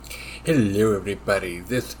Hello everybody,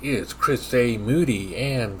 this is Chris A. Moody,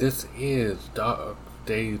 and this is Dog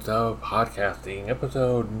Days of Podcasting,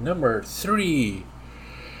 episode number 3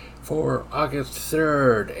 for August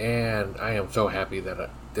 3rd, and I am so happy that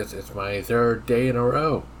this is my third day in a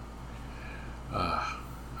row.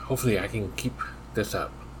 Hopefully I can keep this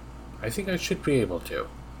up. I think I should be able to.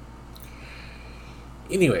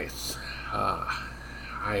 Anyways,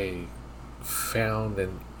 I found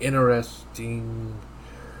an interesting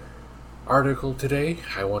article today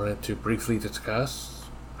I wanted to briefly discuss.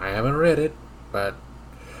 I haven't read it, but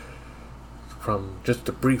from just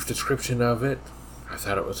a brief description of it, I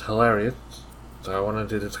thought it was hilarious, so I wanted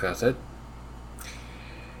to discuss it.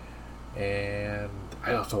 And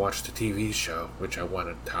I also watched a TV show, which I want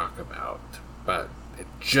to talk about, but it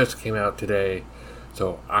just came out today,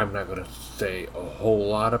 so I'm not going to say a whole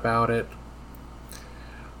lot about it.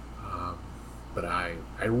 But I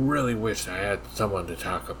really wish I had someone to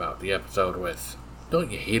talk about the episode with. Don't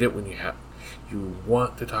you hate it when you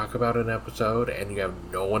want to talk about an episode and you have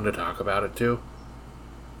no one to talk about it to?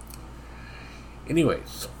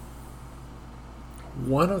 Anyways,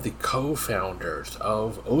 one of the co-founders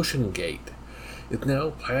of OceanGate is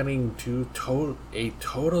now planning to a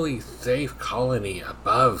totally safe colony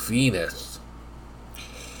above Venus.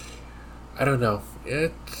 I don't know.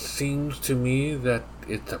 It seems to me that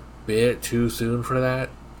it's a bit too soon for that.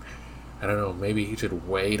 I don't know, maybe he should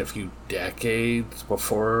wait a few decades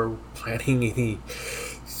before planning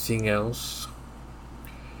anything else.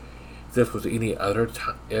 If this was any other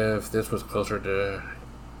time, if this was closer to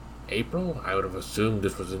April, I would have assumed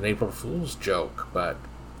this was an April Fool's joke, but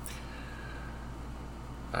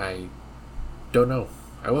I don't know.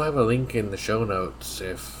 I will have a link in the show notes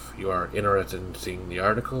if you are interested in seeing the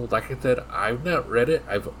article. Like I said, I've not read it.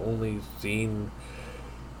 I've only seen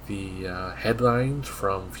the headlines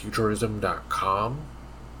from Futurism.com,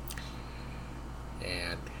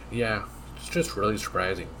 and yeah, it's just really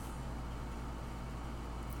surprising.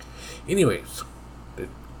 Anyways, the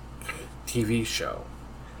TV show.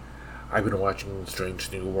 I've been watching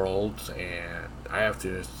Strange New Worlds, and I have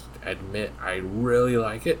to admit I really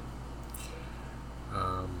like it.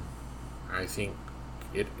 I think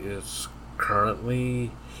it is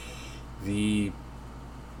currently the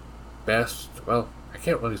best, well, I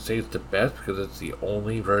can't really say it's the best because it's the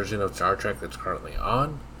only version of Star Trek that's currently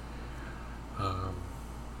on.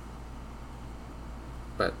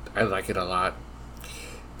 But I like it a lot.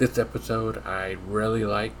 This episode I really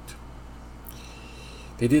liked.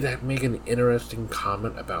 They did make an interesting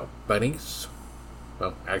comment about bunnies.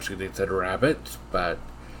 Well, actually they said rabbits, but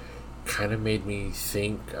kind of made me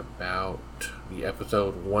think about the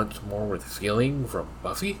episode Once More with Feeling from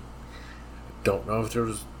Buffy. I don't know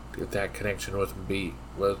if that connection was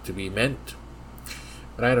to be meant,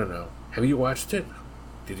 but I don't know. Have you watched it?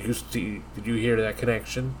 Did you hear that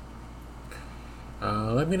connection?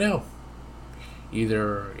 Let me know,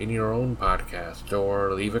 either in your own podcast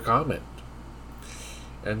or leave a comment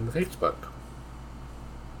on Facebook.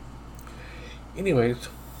 Anyways,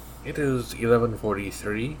 it is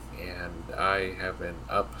 11:43 and I have been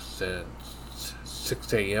up since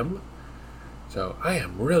 6 a.m. so I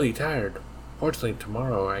am really tired. Fortunately,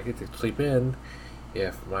 tomorrow I get to sleep in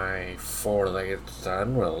if my four-legged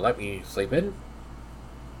son will let me sleep in.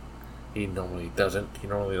 He normally doesn't. He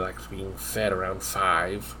normally likes being fed around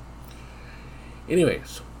 5.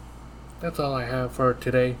 Anyways, that's all I have for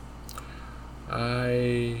today.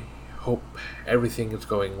 I hope everything is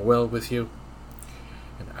going well with you,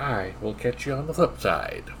 and I will catch you on the flip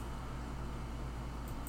side.